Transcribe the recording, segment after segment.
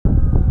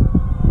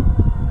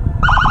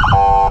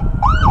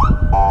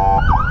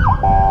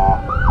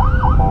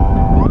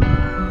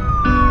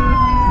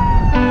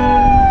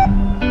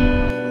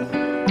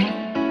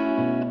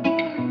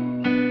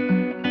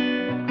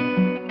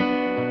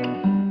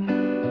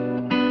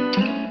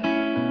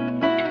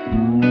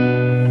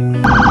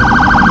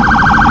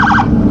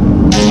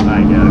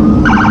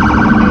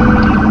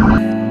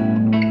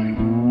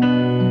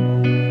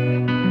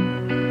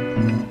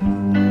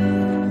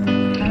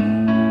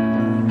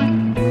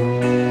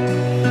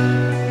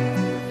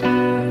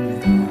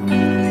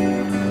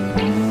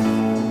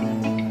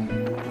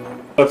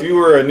If you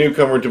were a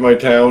newcomer to my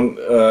town,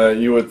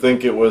 you would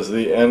think it was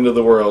the end of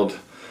the world.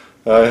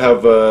 I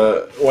have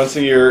once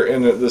a year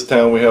in this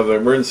town we have the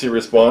Emergency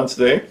Response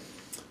Day,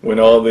 when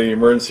all the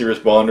emergency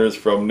responders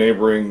from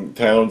neighboring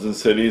towns and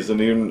cities and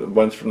even a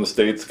bunch from the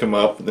States come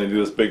up and they do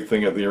this big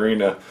thing at the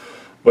arena.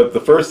 But the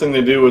first thing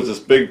they do is this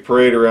big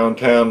parade around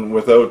town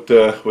with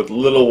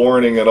little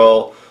warning at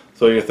all.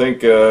 So you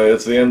think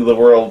it's the end of the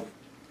world.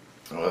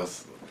 Well,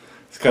 it's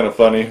kind of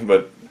funny,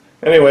 but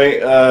anyway,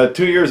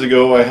 2 years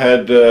ago I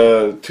had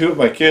two of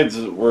my kids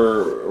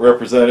were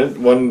represented.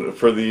 One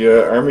for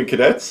the Army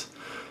Cadets.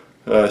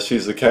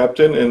 She's the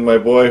captain, and my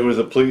boy who was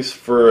a police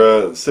for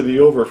a city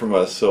over from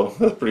us, so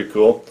that's pretty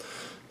cool.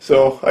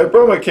 So I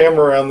brought my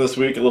camera around this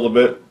week a little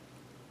bit,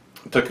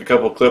 took a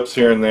couple clips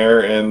here and there,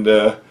 and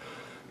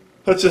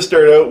let's just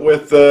start out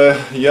with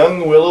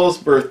young Willow's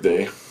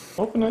birthday.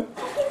 Open it.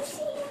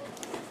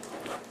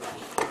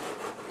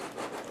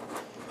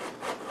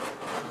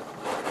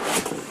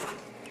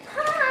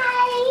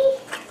 Hi!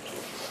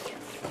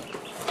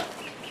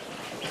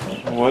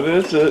 What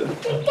is it?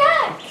 The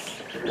ducks!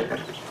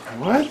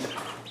 What?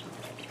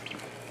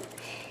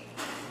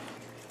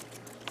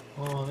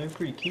 Oh, they're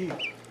pretty cute. Yeah,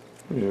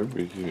 they're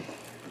pretty cute.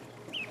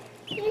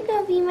 You're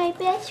gonna be my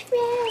best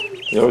friend.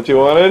 Is that what you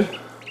wanted?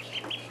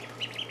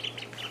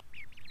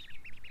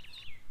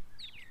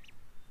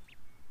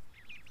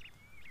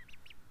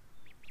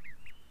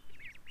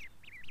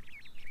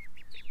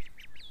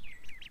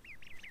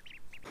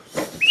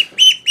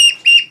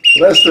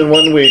 Less than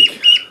 1 week.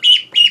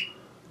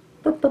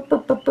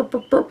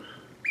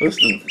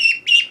 Listen,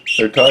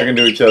 they're talking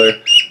to each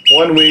other.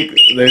 1 week,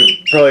 they've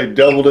probably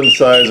doubled in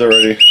size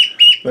already.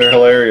 They're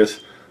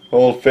hilarious.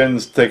 Old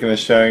Finn's taking a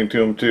shine to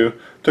them too.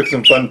 Took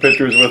some fun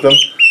pictures with them.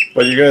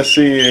 But you're gonna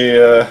see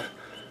you're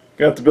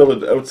gonna have to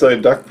build an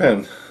outside duck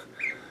pen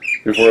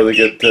before they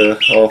get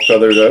all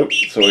feathered out,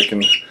 so we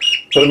can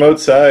put them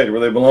outside where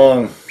they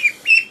belong.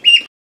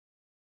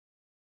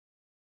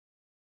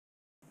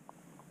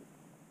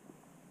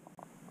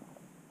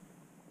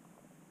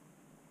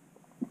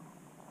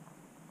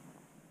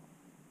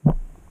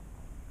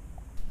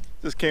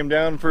 Just came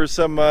down for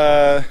some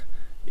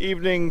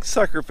evening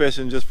sucker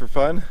fishing just for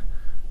fun.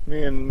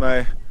 Me and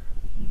my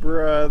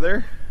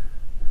brother.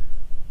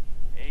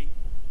 Hey.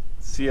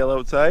 CL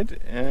outside,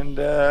 and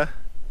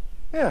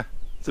yeah,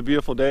 it's a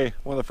beautiful day.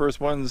 One of the first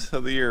ones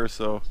of the year,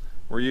 so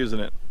we're using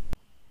it.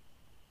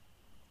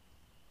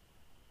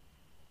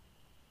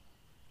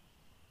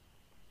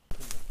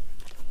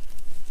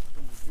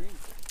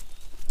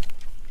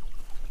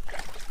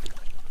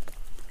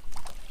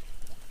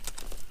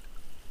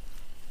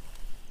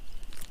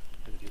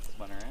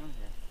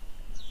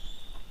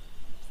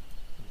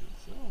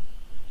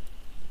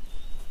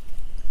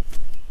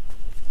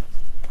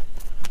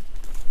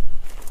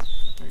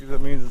 That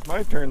means it's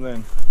my turn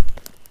then.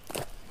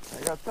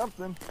 I got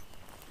something.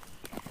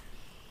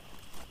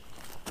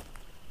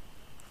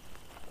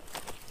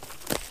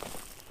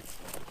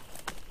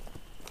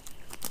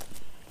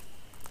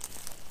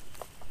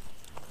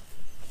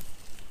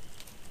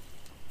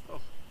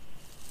 Oh.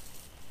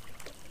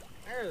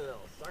 There's a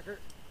little sucker.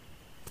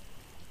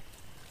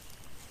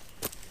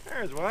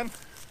 There's one.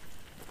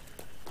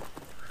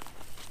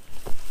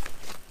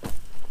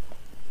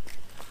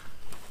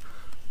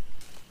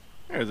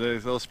 There's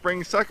a little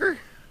spring sucker.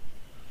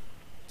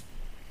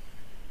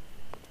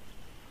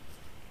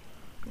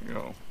 There you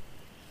go.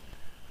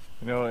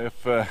 You know, if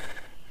for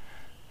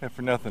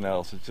nothing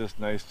else, it's just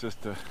nice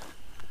just to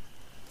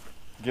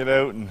get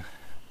out and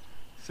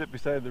sit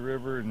beside the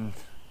river and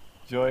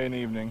enjoy an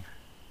evening.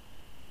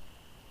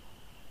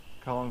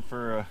 Calling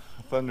for a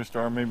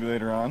thunderstorm maybe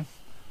later on.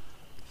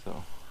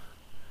 So,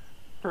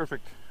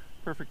 perfect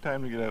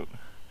time to get out.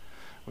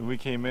 When we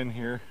came in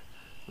here,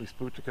 we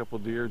spooked a couple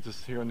deer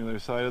just here on the other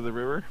side of the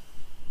river.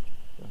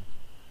 So,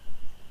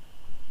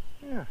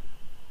 yeah,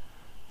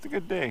 it's a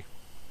good day.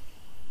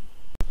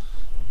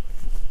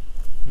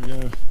 We're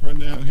gonna run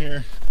down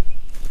here,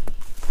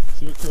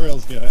 see what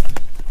Coral's got.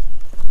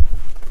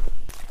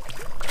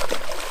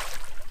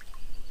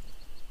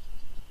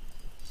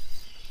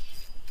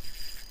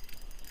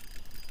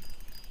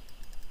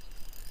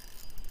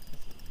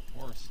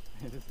 Horse.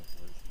 It is a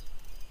horse.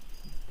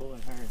 It's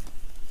pulling hard.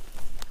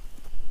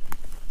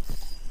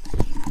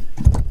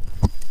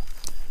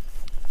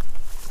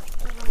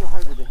 It's a little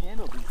harder to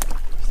handle these suckers.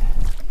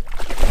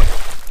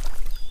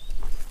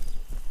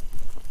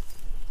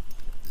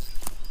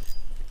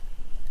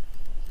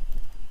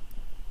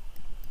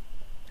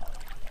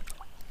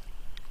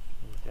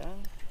 You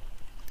done?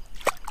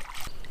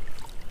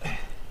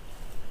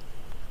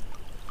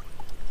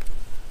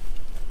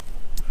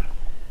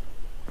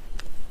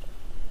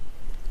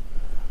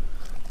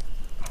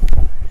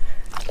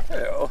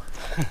 Hello.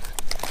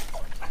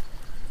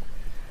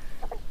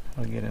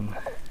 I'll get him.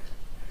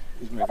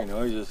 He's making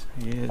noises.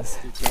 He is.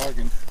 He's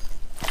talking.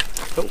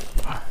 Oh.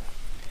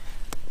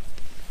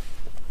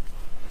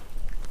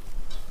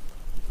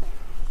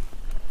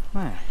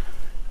 Man.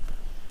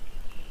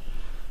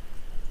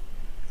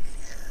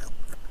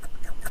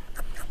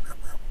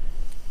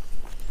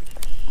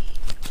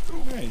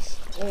 Nice.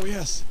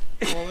 Yes.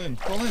 Fall in.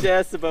 Fall in.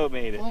 Just about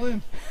made it. Fall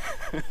in.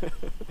 All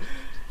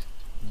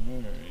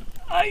right.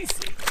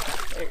 Icy.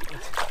 There it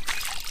goes.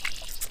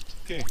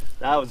 Okay.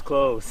 That was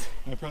close.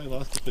 I probably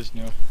lost the fish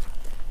now. You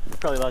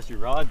probably lost your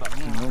rod by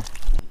now.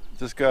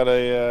 Just got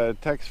a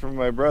text from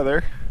my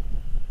brother.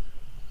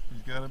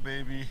 He's got a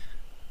baby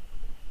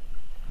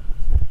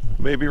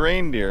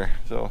reindeer.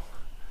 So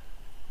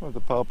I'll have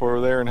to pop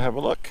over there and have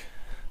a look.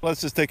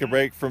 Let's just take a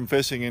break from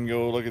fishing and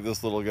go look at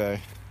this little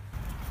guy.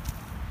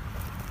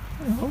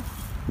 Hello.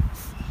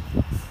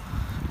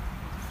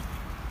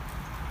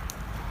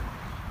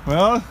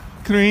 Well,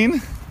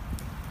 Kareen,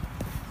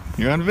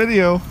 you're on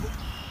video.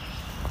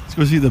 Let's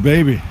go see the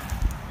baby.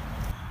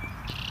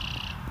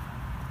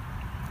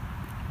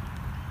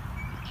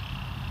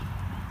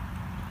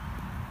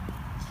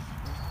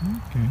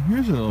 Okay,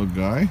 here's a little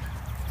guy.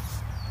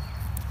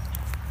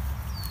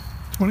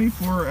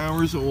 24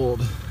 hours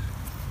old.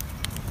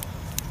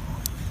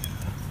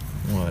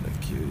 What a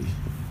cutie.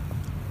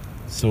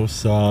 So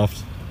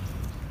soft.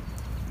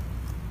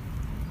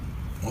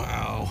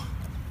 Wow.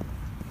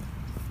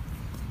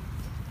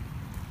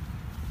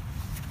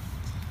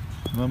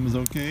 Mom is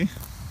okay?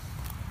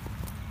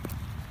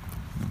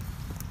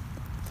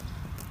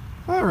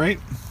 All right.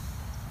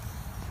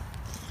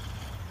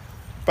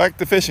 Back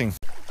to fishing.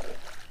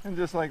 And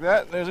just like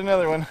that, there's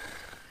another one.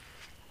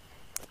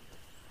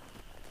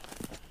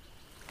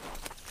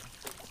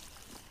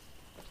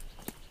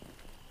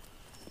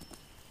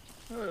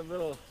 Oh, a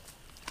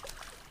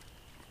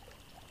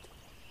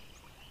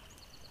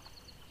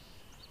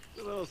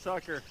little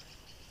sucker.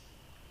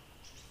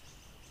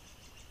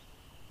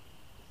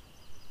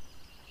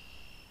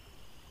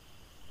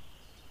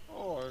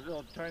 Oh, a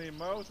little tiny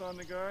mouse on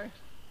the guy.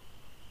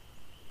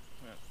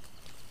 Yeah.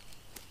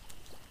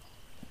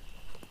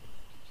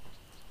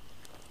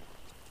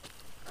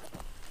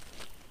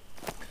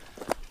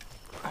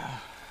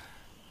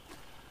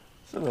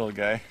 It's a little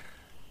guy.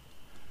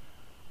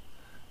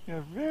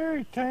 Yeah,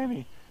 very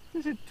tiny.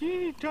 Just a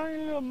teeny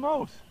tiny little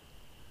mouse.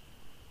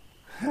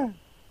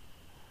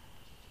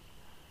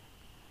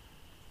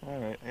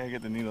 Alright, I gotta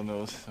get the needle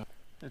nose.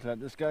 Just let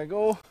this guy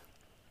go.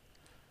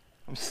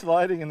 I'm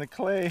sliding in the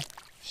clay.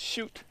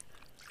 Shoot.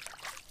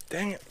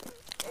 Dang it.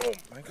 Oh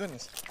my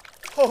goodness.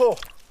 Oh.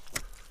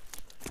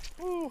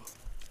 Ooh.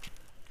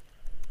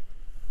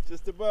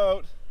 Just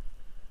about.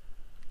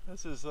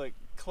 This is like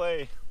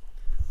clay.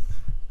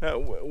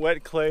 That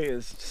wet clay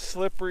is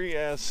slippery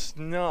as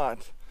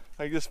snot.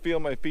 I just feel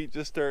my feet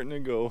just starting to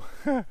go.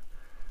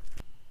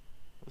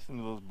 Listen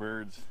to those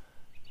birds.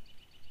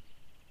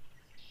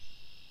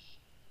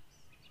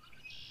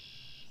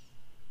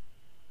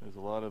 There's a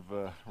lot of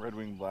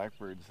red-winged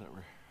blackbirds that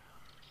were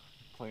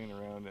playing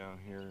around down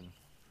here and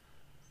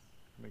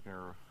making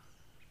a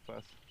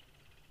fuss.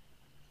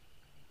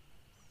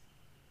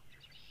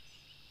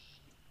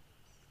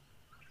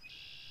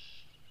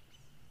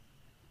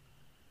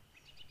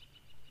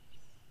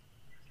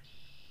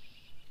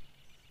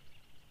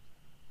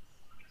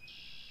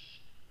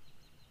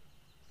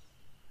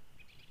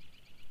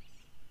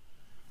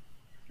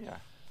 Yeah,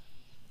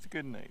 it's a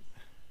good night.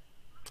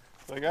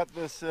 So I got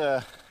this,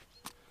 I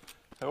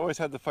always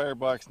had the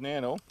Firebox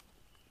Nano,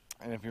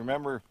 and if you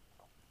remember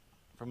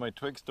from my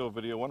twig stove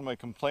video, one of my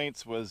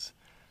complaints was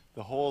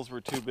the holes were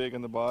too big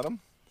on the bottom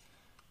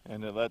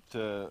and it let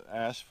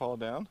ash fall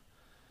down.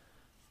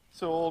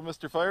 So old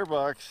Mr.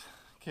 Firebox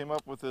came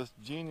up with this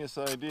genius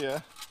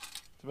idea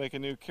to make a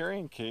new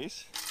carrying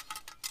case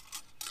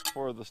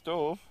for the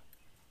stove,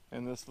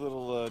 and this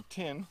little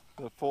tin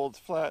that folds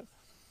flat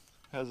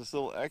has this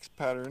little X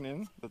pattern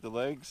in that the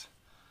legs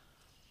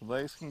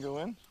can go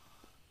in.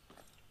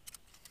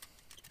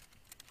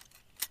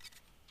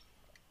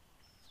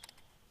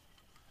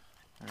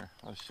 Here,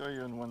 I'll show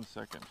you in 1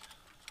 second.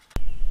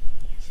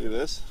 See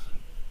this?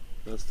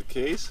 That's the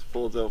case,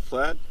 folds out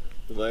flat.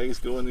 The legs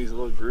go in these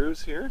little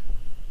grooves here,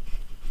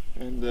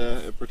 and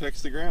it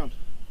protects the ground.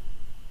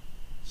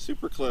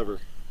 Super clever.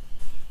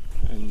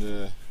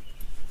 And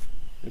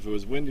if it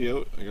was windy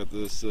out, I got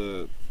this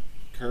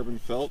carbon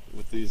felt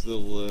with these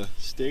little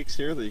stakes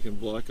here that you can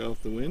block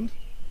off the wind.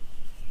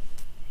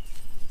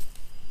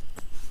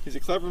 He's a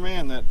clever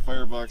man, that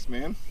Firebox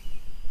man.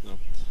 So,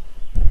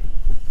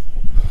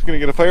 I'm gonna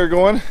get a fire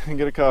going and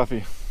get a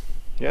coffee.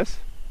 Yes?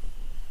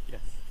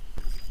 Yes.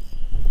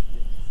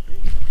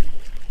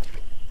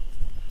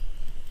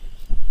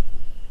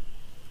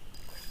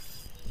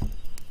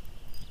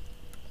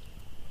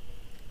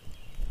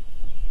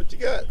 What you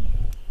got? A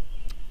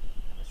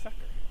sucker.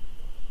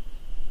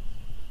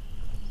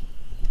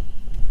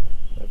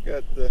 I've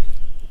got the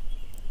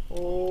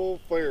whole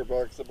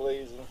firebox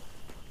ablazing.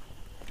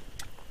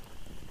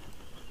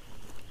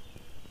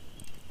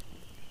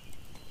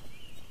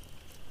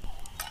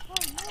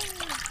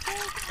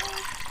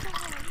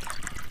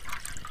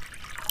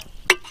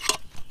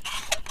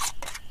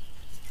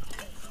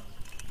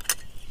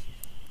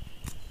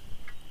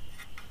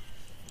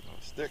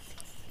 Stick.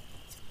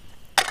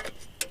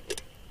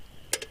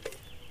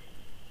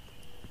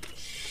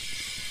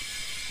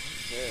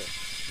 Okay.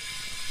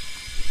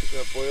 Keep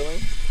that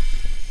boiling.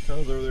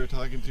 Carl's over there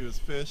talking to his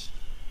fish.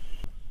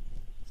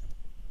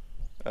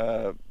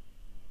 I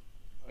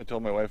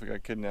told my wife I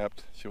got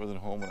kidnapped. She wasn't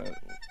home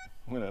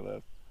when I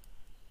left.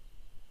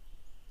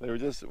 They were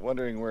just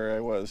wondering where I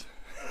was.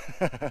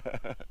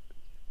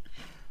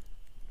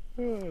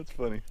 Oh, that's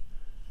funny.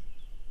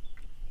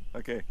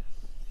 Okay,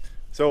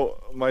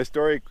 so my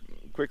story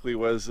quickly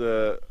was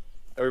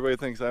everybody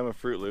thinks I'm a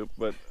Fruit Loop,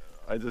 but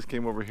I just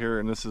came over here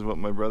and this is what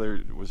my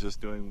brother was just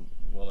doing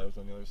while I was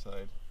on the other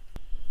side.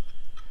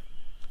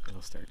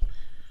 It'll start.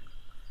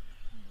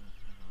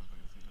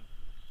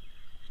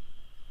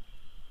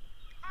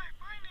 Hi,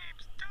 my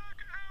name's Doug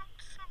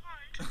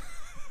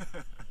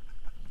Outside.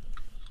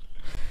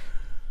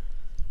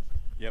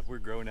 Yep, we're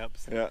grown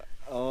ups. Yeah,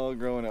 all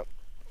growing up.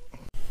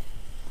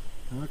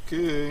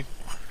 Okay,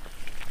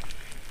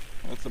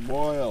 that's a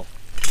boil.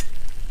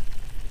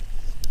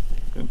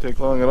 Didn't take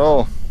long at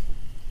all.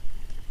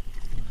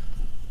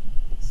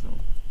 So,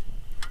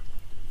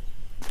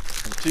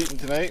 I'm cheating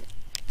tonight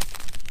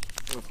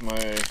with my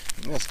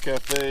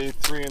Nescafe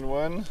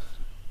 3-in-1.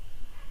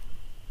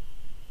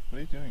 What are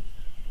you doing?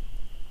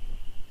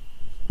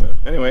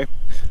 Anyway,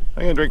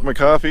 I'm gonna drink my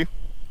coffee.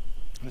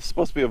 This is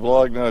supposed to be a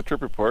vlog, not a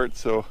trip report,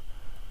 so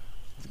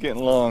it's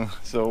getting long.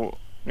 So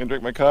I'm gonna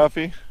drink my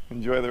coffee,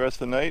 enjoy the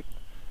rest of the night,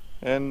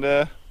 and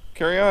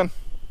carry on.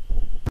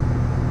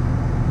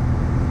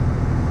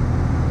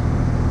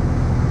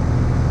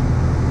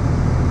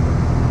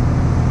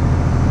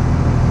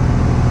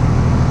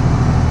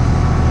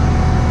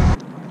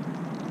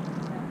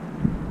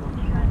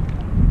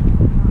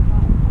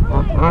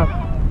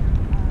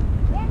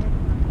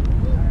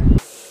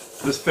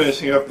 Just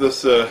finishing up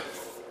this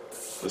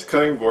this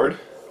cutting board.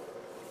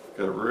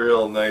 Got a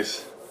real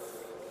nice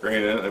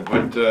grain in it. I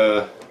put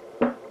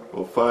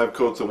about 5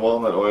 coats of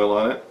walnut oil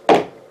on it,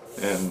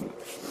 and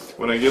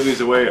when I give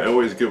these away I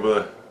always give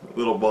a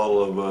little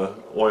bottle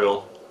of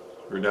oil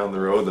for down the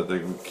road that they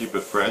can keep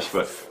it fresh.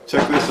 But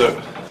check this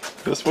out.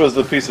 This was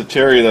the piece of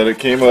cherry that it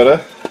came out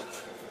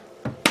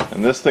of,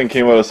 and this thing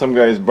came out of some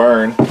guy's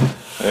barn.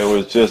 It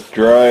was just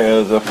dry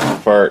as a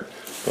fart.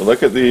 But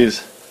look at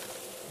these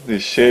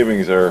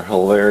shavings are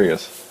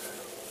hilarious.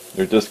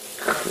 They're just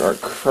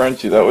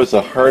crunchy. That was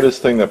the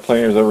hardest thing that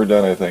planer's ever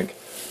done, I think.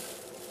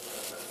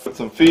 Put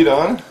some feed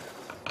on.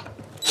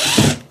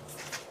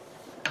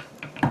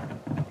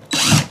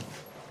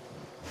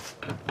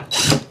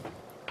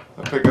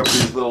 I pick up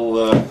these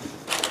little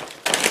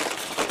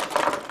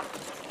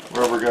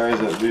rubber guys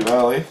at V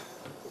Valley.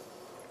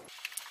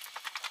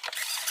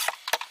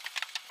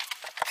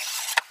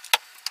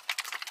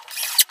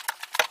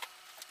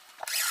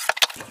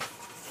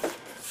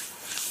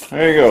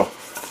 There you go.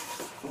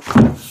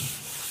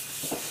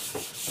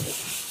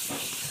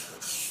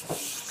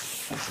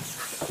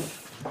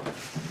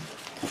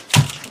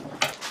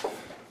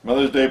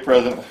 Mother's Day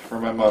present for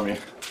my mommy.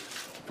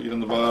 Feet on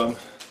the bottom.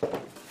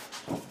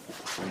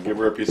 And give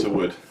her a piece of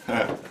wood.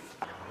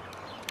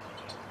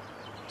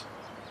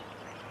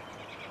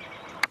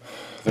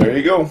 There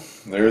you go.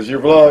 There's your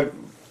vlog.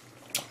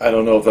 I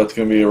don't know if that's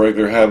going to be a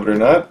regular habit or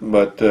not,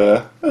 but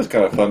it was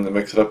kind of fun to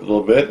mix it up a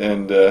little bit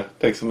and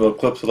take some little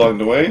clips along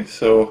the way.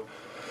 So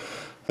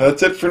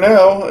that's it for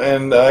now,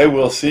 and I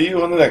will see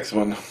you on the next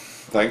one.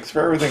 Thanks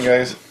for everything,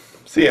 guys.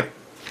 See ya.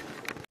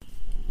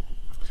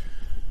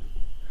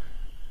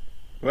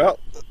 Well,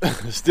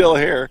 still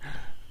here.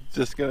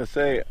 Just going to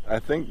say, I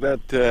think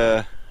that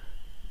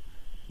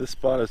this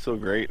spot is so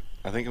great.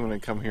 I think I'm going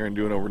to come here and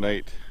do an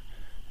overnight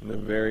in the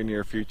very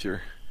near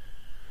future.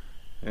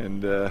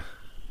 And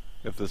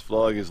if this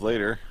vlog is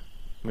later,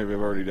 maybe I've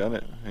already done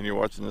it and you're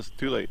watching this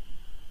too late.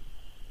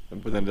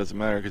 But then it doesn't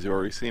matter because you've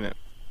already seen it.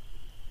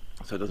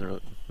 So it doesn't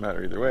really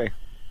matter either way.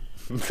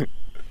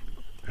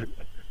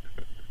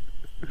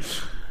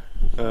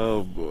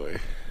 Oh boy.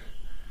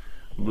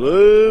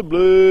 Blah,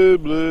 blah,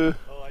 blah.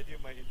 Oh, I do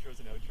my intros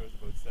and outros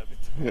about 7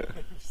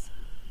 times.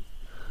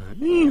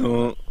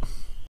 Yeah.